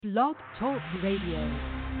Blog Talk Radio.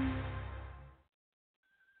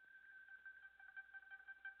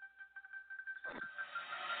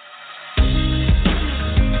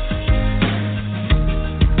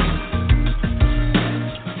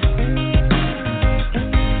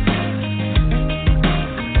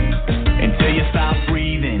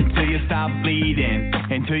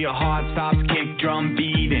 Until your heart stops kick drum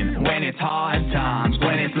beating. When it's hard times,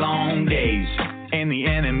 when it's long days, and the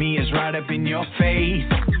enemy is right up in your face.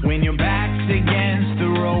 When your back's against the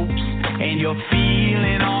ropes and you're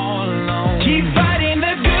feeling all alone. Keep fighting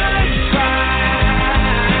the good fight.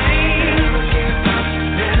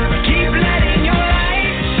 Keep letting your light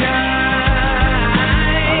shine.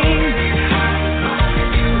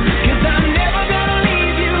 'Cause I'm never gonna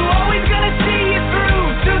leave you, always gonna see you through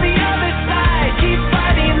to the other side. Keep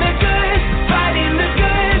fighting the good, fighting the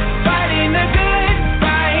good, fighting the good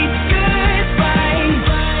fight, good fight.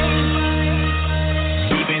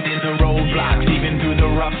 Even in the roadblocks, even through the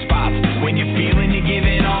rough spots, when you're feeling you're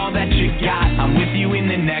giving all that you got, I'm with you in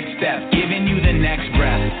the next step, giving you the next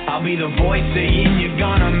breath. I'll be the voice saying you're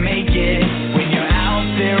gonna make it. When you're out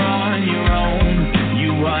there on your own,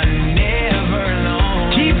 you are never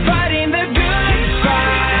alone. Keep fighting the good fight.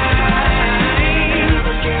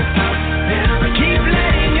 Keep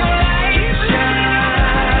letting your light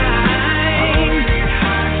shine.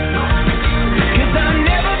 'Cause I'm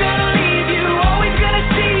never gonna leave you, always gonna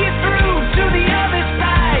see you through to the other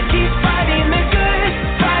side. Keep fighting the good,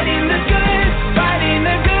 fighting the good, fighting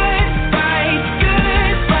the good fight,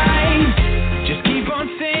 good fight. Just keep on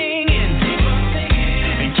singing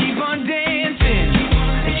and keep on dancing.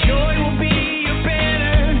 And joy will be your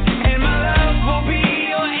banner, and my love will be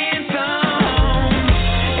your anthem.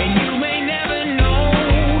 And you may never know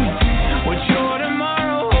what your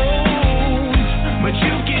tomorrow holds, but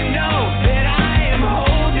you can know that I am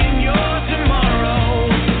holding your tomorrow.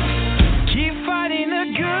 Keep fighting the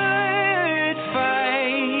good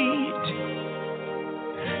fight.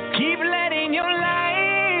 Keep letting your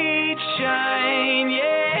light shine,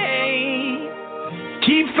 yeah.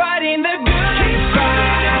 Keep fighting the good fight.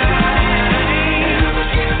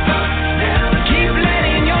 Keep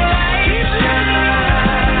letting your light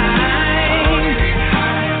shine.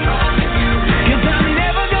 'Cause I'm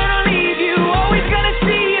never gonna leave you, always gonna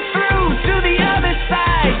see you through to the other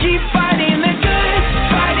side. Keep fighting the good,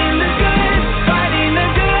 fighting the good, fighting the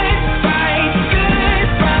good fight, good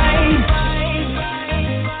fight.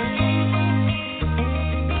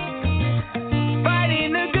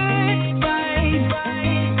 Fighting the good fight.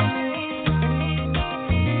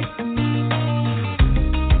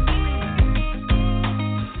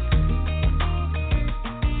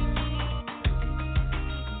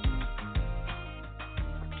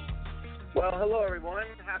 Well, hello, everyone.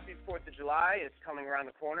 Happy 4th of July. It's coming around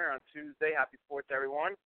the corner on Tuesday. Happy 4th to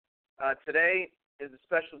everyone. Today is a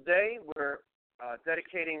special day. We're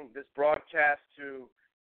dedicating this broadcast to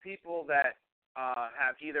people that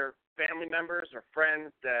have either family members or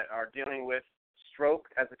friends that are dealing with stroke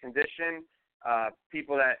as a condition,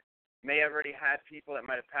 people that may have already had people that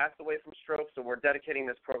might have passed away from stroke, so we're dedicating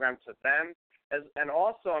this program to them. And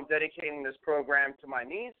also I'm dedicating this program to my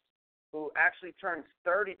niece, who actually turns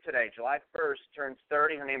 30 today. July 1st turns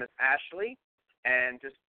 30. Her name is Ashley, and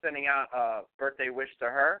just sending out a birthday wish to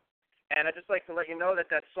her. And I'd just like to let you know that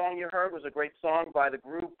that song you heard was a great song by the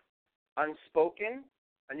group Unspoken,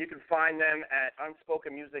 and you can find them at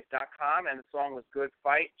unspokenmusic.com, and the song was Good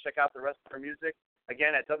Fight. Check out the rest of her music,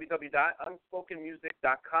 again, at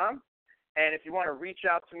www.unspokenmusic.com. And if you want to reach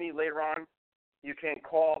out to me later on, you can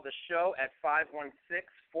call the show at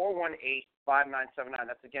 516-418-5979.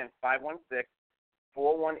 That's, again,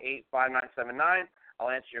 516-418-5979. I'll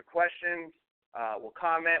answer your questions. We'll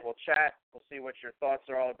comment. We'll chat. We'll see what your thoughts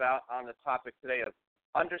are all about on the topic today of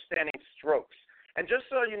understanding strokes. And just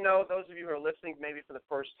so you know, those of you who are listening maybe for the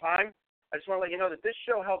first time, I just want to let you know that this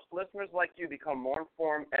show helps listeners like you become more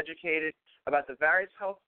informed, educated about the various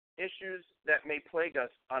health issues that may plague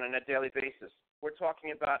us on a daily basis. We're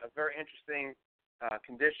talking about a very interesting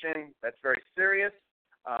condition that's very serious.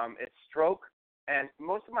 It's stroke, and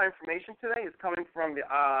most of my information today is coming from the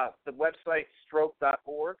website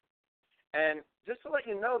stroke.org. And just to let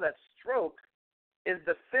you know that stroke is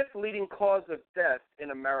the 5th leading cause of death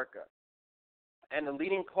in America and the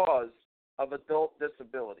leading cause of adult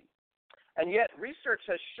disability. And yet research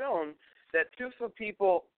has shown that too few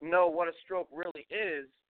people know what a stroke really is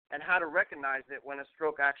and how to recognize it when a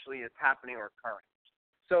stroke actually is happening or occurring.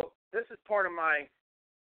 So this is part of my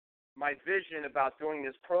vision about doing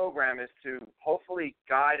this program, is to hopefully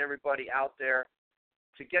guide everybody out there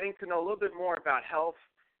to getting to know a little bit more about health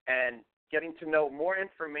and getting to know more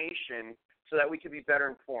information so that we can be better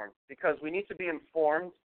informed, because we need to be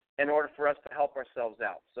informed in order for us to help ourselves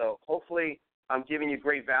out. So hopefully I'm giving you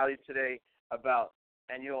great value today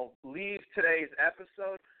and you'll leave today's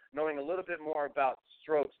episode knowing a little bit more about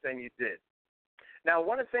strokes than you did. Now,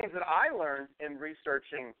 one of the things that I learned in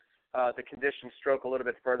researching the condition stroke a little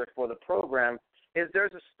bit further for the program is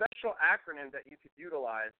there's a special acronym that you could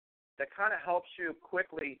utilize that kind of helps you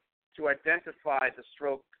quickly to identify the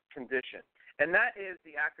stroke condition. And that is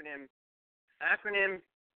the acronym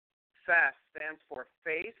FAST stands for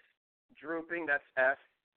face drooping, that's F.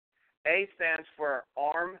 A stands for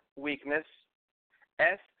arm weakness.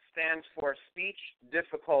 S stands for speech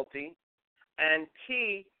difficulty. And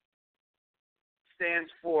T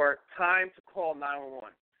stands for time to call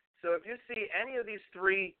 911. So if you see any of these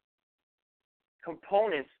three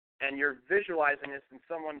components and you're visualizing this in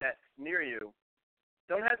someone that's near you,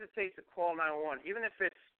 don't hesitate to call 911. Even if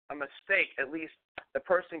it's a mistake, at least the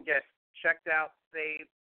person gets checked out, saved.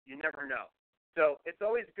 You never know. So it's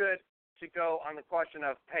always good to go on the question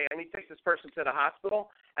of, hey, let me take this person to the hospital,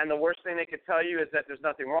 and the worst thing they could tell you is that there's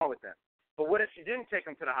nothing wrong with them. But what if you didn't take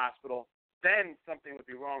them to the hospital? Then something would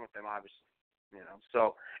be wrong with them, obviously.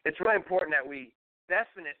 So it's really important that we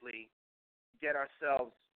definitely get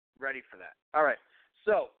ourselves ready for that. All right.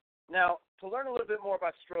 So now, to learn a little bit more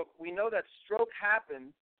about stroke, we know that stroke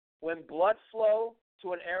happens when blood flow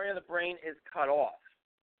to an area of the brain is cut off,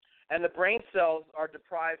 and the brain cells are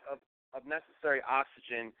deprived of necessary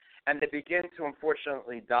oxygen, and they begin to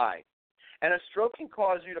unfortunately die. And a stroke can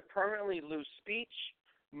cause you to permanently lose speech,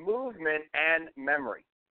 movement, and memory.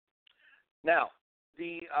 Now,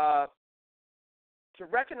 to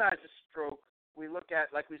recognize a stroke, we look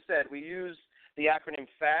at, like we said, we use the acronym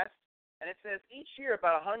FAST, and it says each year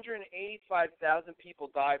about 185,000 people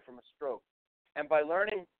die from a stroke. And by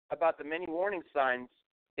learning about the many warning signs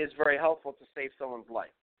is very helpful to save someone's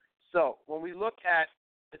life. So when we look at,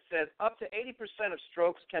 it says up to 80% of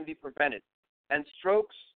strokes can be prevented, and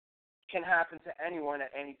strokes can happen to anyone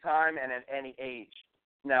at any time and at any age.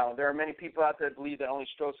 Now, there are many people out there that believe that only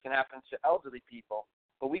strokes can happen to elderly people,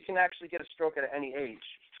 but we can actually get a stroke at any age.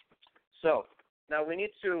 So now we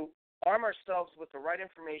need to arm ourselves with the right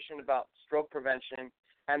information about stroke prevention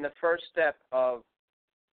and the first step of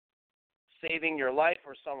saving your life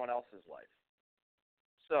or someone else's life.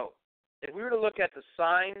 So if we were to look at the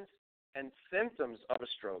signs and symptoms of a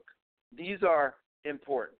stroke, these are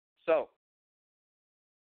important. So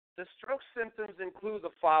the stroke symptoms include the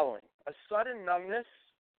following: a sudden numbness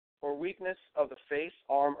or weakness of the face,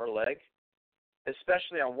 arm, or leg,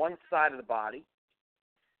 especially on one side of the body,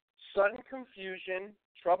 sudden confusion,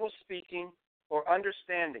 trouble speaking or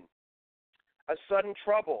understanding, a sudden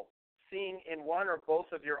trouble seeing in one or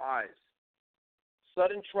both of your eyes,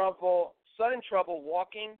 sudden trouble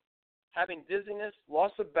walking, having dizziness,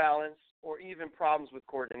 loss of balance, or even problems with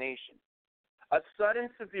coordination, a sudden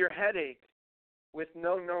severe headache with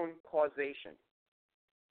no known causation.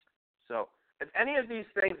 So if any of these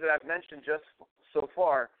things that I've mentioned just so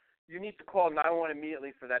far, you need to call 911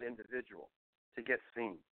 immediately for that individual to get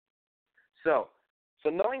seen. So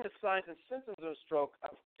knowing the signs and symptoms of a stroke,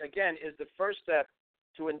 again, is the first step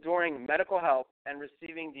to enduring medical help and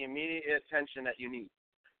receiving the immediate attention that you need.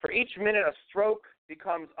 For each minute a stroke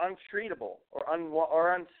becomes untreatable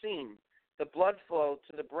or unseen, the blood flow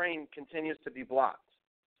to the brain continues to be blocked.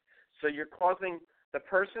 So you're causing the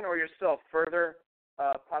person or yourself further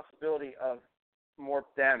possibility of more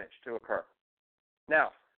damage to occur.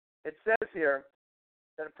 Now, it says here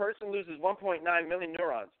that a person loses 1.9 million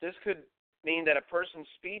neurons. This could mean that a person's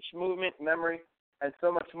speech, movement, memory, and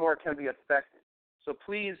so much more can be affected. So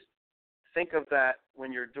please think of that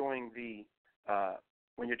when you're doing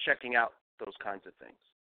when you're checking out those kinds of things.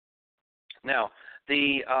 Now,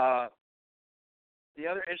 the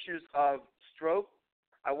other issues of stroke,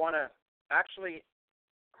 I want to actually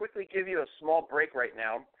quickly give you a small break right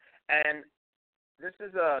now, and this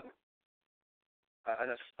is an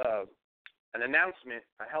announcement,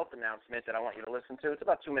 a health announcement that I want you to listen to. It's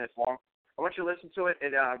about 2 minutes long. I want you to listen to it.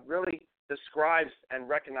 It really describes and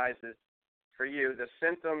recognizes for you the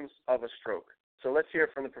symptoms of a stroke. So let's hear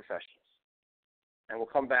it from the professionals, and we'll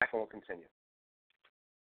come back and we'll continue.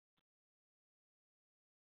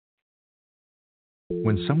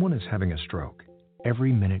 When someone is having a stroke,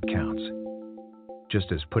 every minute counts.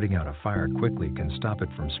 Just as putting out a fire quickly can stop it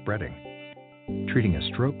from spreading, treating a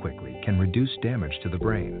stroke quickly can reduce damage to the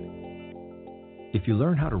brain. If you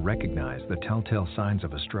learn how to recognize the telltale signs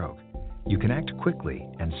of a stroke, you can act quickly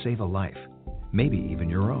and save a life, maybe even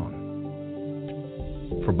your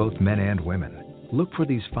own. For both men and women, look for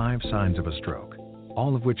these 5 signs of a stroke,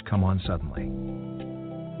 all of which come on suddenly.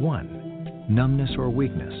 1. Numbness or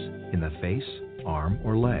weakness. in the face, arm,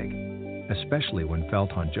 or leg, especially when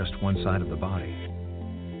felt on just one side of the body.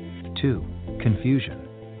 2. Confusion,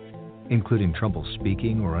 including trouble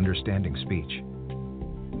speaking or understanding speech.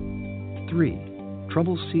 3.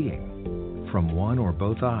 Trouble seeing, from one or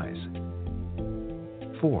both eyes.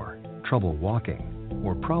 4. Trouble walking,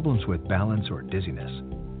 or problems with balance or dizziness.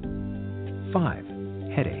 5.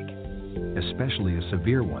 Headache, especially a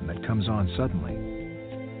severe one that comes on suddenly.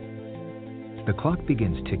 The clock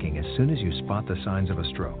begins ticking as soon as you spot the signs of a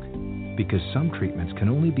stroke, because some treatments can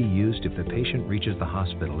only be used if the patient reaches the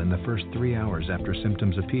hospital in the first 3 hours after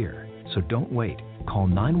symptoms appear. So don't wait. Call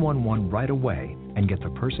 911 right away and get the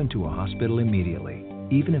person to a hospital immediately,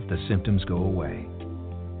 even if the symptoms go away.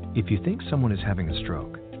 If you think someone is having a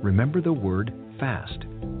stroke, remember the word FAST.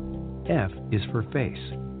 F is for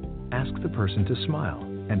face. Ask the person to smile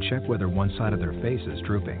and check whether one side of their face is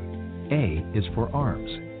drooping. A is for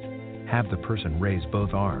arms. Have the person raise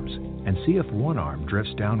both arms and see if one arm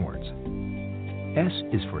drifts downwards. S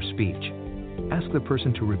is for speech. Ask the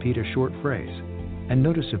person to repeat a short phrase and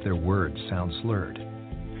notice if their words sound slurred.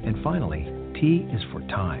 And finally, T is for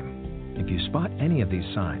time. If you spot any of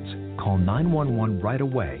these signs, call 911 right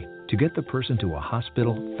away to get the person to a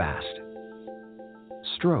hospital fast.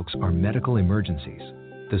 Strokes are medical emergencies.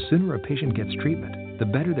 The sooner a patient gets treatment, the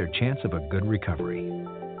better their chance of a good recovery.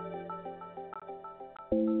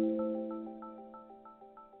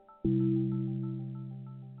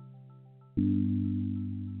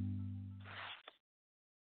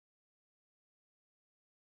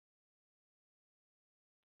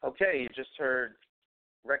 Okay, you just heard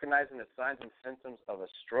Recognizing the Signs and Symptoms of a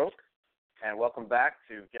Stroke. And welcome back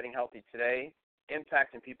to Getting Healthy Today,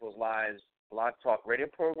 Impacting People's Lives Blog Talk radio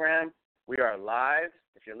program. We are live.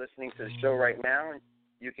 If you're listening to the show right now,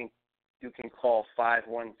 you can call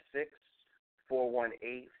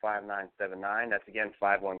 516-418-5979. That's again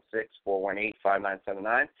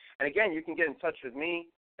 516-418-5979. And again, you can get in touch with me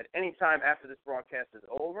at any time after this broadcast is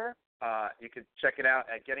over. You could check it out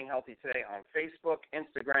at Getting Healthy Today on Facebook,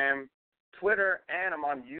 Instagram, Twitter, and I'm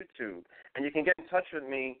on YouTube. And you can get in touch with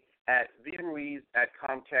me at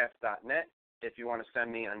vruiz@comcast.net if you want to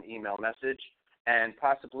send me an email message and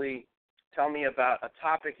possibly tell me about a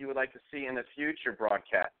topic you would like to see in the future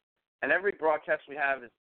broadcast. And every broadcast we have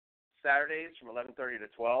is Saturdays from 11:30 to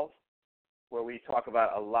 12, where we talk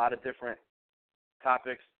about a lot of different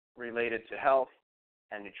topics related to health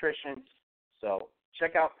and nutrition. So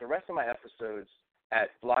check out the rest of my episodes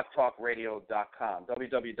at blogtalkradio.com,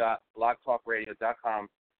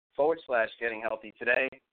 www.blogtalkradio.com/Getting Healthy Today.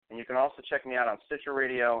 And you can also check me out on Stitcher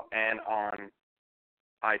Radio and on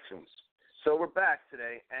iTunes. So we're back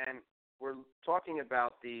today, and we're talking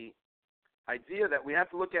about the idea that we have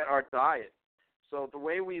to look at our diet. So the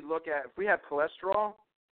way we look at, if we have cholesterol,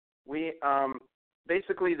 we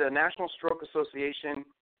basically the National Stroke Association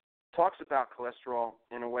talks about cholesterol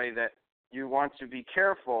in a way that you want to be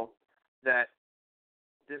careful that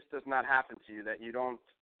this does not happen to you, that you don't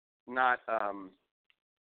not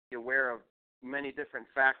be aware of many different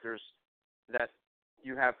factors that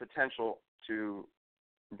you have potential to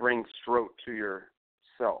bring stroke to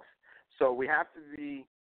yourself. So we have to be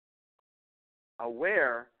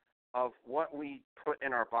aware of what we put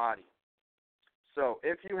in our body. So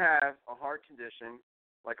if you have a heart condition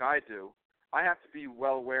like I do, I have to be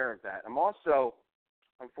well aware of that. I'm also,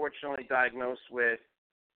 unfortunately, diagnosed with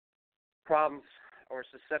problems or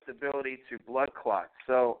susceptibility to blood clots.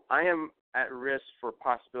 So I am at risk for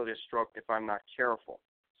possibility of stroke if I'm not careful.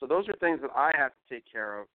 So those are things that I have to take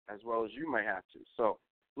care of as well as you might have to. So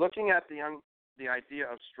looking at the idea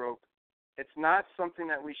of stroke, it's not something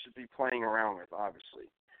that we should be playing around with, obviously.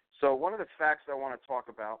 So one of the facts I want to talk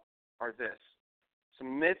about are this,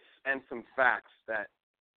 some myths and some facts that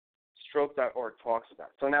stroke.org talks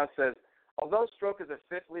about. So now it says, although stroke is the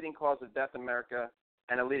fifth leading cause of death in America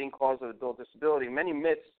and a leading cause of adult disability, many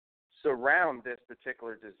myths surround this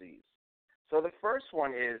particular disease. So the first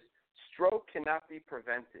one is stroke cannot be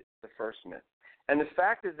prevented, the first myth. And the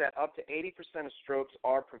fact is that up to 80% of strokes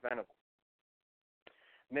are preventable.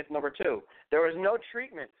 Myth number 2, there is no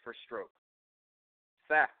treatment for stroke.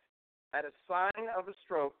 Fact, at a sign of a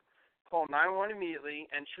stroke, call 911 immediately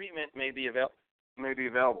and treatment may be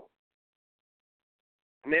available.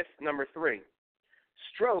 Myth number 3,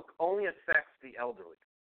 stroke only affects the elderly.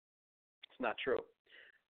 It's not true.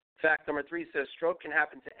 Fact number 3 says stroke can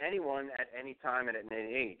happen to anyone at any time and at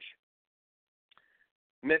any age.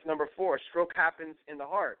 Myth number 4, stroke happens in the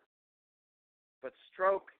heart. But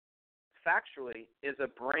stroke, factually, is a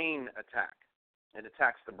brain attack. It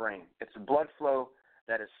attacks the brain. It's a blood flow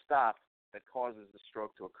that is stopped that causes the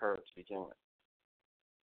stroke to occur to begin with.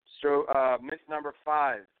 So, myth number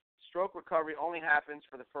 5, stroke recovery only happens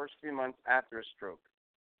for the first few months after a stroke.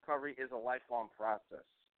 Recovery is a lifelong process.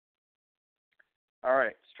 All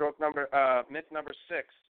right, myth number 6.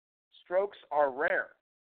 Strokes are rare.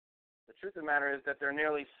 The truth of the matter is that there are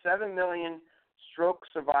nearly 7 million stroke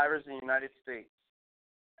survivors in the United States.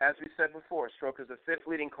 As we said before, stroke is the 5th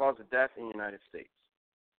leading cause of death in the United States.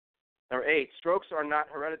 Number 8, strokes are not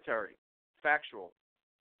hereditary. Factual.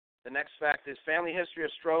 The next fact is family history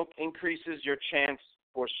of stroke increases your chance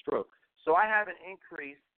for stroke. So I have an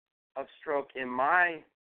increase of stroke in my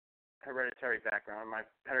hereditary background. My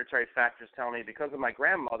hereditary factors tell me because of my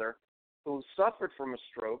grandmother who suffered from a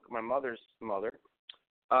stroke, my mother's mother,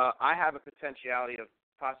 I have a potentiality of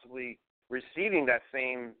possibly receiving that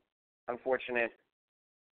same unfortunate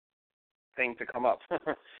thing to come up.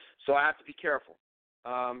 So I have to be careful.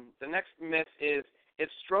 The next myth is if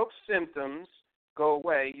stroke symptoms go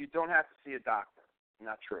away, you don't have to see a doctor.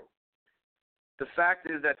 Not true. The fact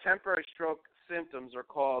is that temporary stroke symptoms are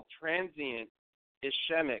called transient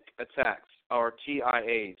ischemic attacks, or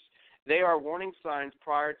TIAs. They are warning signs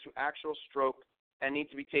prior to actual stroke and need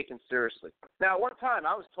to be taken seriously. Now, one time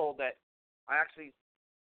I was told that I actually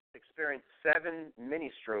experienced 7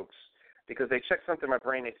 mini strokes because they checked something in my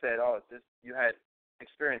brain. They said, you had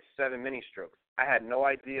experienced 7 mini strokes. I had no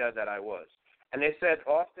idea that I was. And they said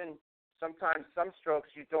sometimes some strokes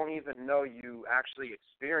you don't even know you actually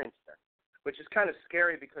experienced them, which is kind of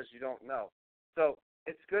scary because you don't know. So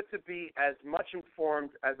it's good to be as much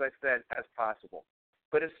informed, as I said, as possible.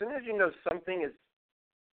 But as soon as you know something is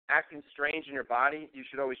acting strange in your body, you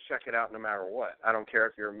should always check it out no matter what. I don't care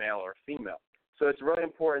if you're a male or a female. So it's really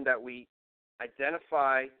important that we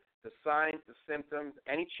identify the signs, the symptoms,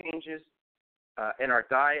 any changes in our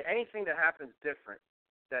diet, anything that happens different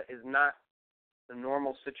that is not the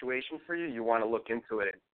normal situation for you, you want to look into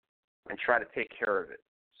it and try to take care of it.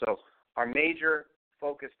 So our major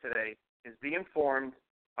focus today is be informed,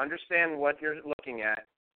 understand what you're looking at,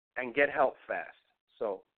 and get help fast.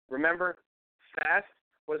 So remember, FAST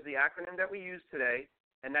was the acronym that we used today,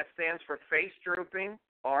 and that stands for face drooping,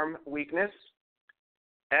 arm weakness.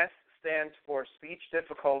 S stands for speech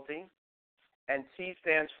difficulty, and T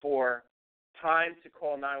stands for time to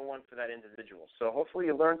call 911 for that individual. So hopefully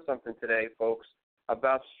you learned something today, folks,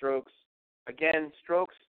 about strokes. Again,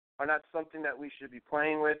 strokes are not something that we should be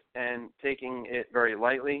playing with and taking it very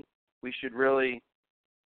lightly. We should really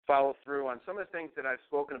follow through on some of the things that I've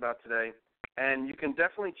spoken about today, and you can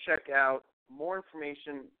definitely check out more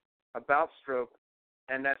information about stroke,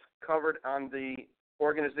 and that's covered on the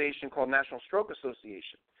organization called National Stroke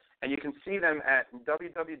Association. And you can see them at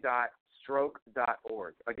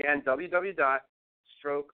www.stroke.org. Again,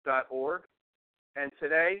 www.stroke.org. And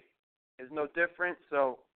today is no different,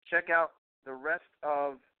 so check out the rest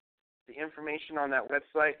of the information on that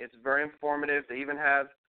website. It's very informative. They even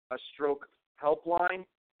have a stroke helpline.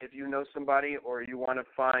 If you know somebody or you want to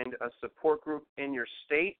find a support group in your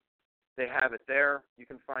state, they have it there. You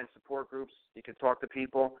can find support groups. You can talk to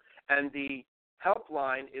people. And the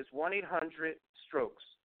helpline is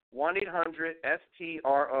 1-800-STROKES,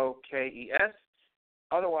 1-800-STROKES,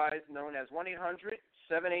 otherwise known as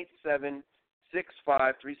 1-800-787-6537.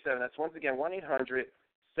 That's once again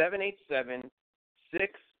 1-800-787-6537.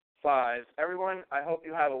 Everyone, I hope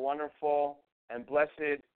you have a wonderful and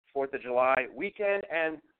blessed 4th of July weekend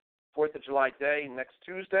and 4th of July day next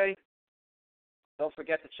Tuesday. Don't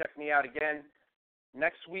forget to check me out again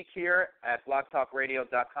next week here at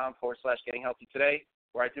blogtalkradio.com/gettinghealthytoday,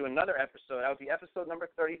 where I do another episode. That would be episode number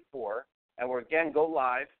 34, and we'll again go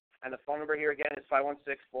live. And the phone number here again is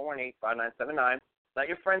 516-418-5979. Let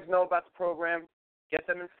your friends know about the program. Get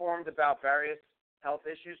them informed about various health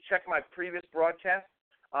issues. Check my previous broadcast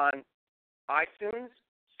on iTunes,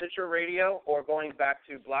 Stitcher Radio, or going back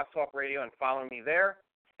to Blog Talk Radio and following me there.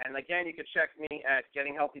 And again, you can check me at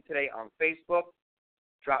Getting Healthy Today on Facebook.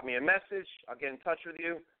 Drop me a message. I'll get in touch with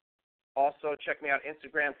you. Also, check me out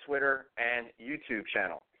Instagram, Twitter, and YouTube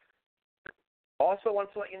channel. Also,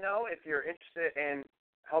 want to let you know, if you're interested in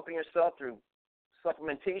helping yourself through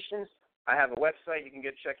supplementations, I have a website you can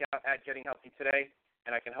check out at Getting Healthy Today,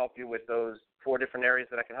 and I can help you with those 4 different areas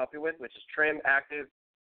that I can help you with, which is trim, active,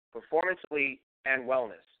 performance, elite, and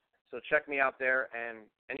wellness. So check me out there, and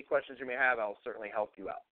any questions you may have, I'll certainly help you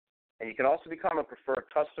out. And you can also become a preferred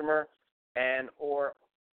customer and or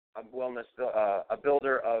a wellness, a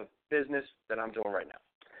builder of business that I'm doing right now.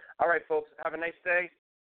 All right, folks, have a nice day.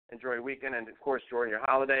 Enjoy your weekend and, of course, enjoy your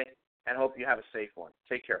holiday, and hope you have a safe one.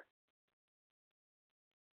 Take care.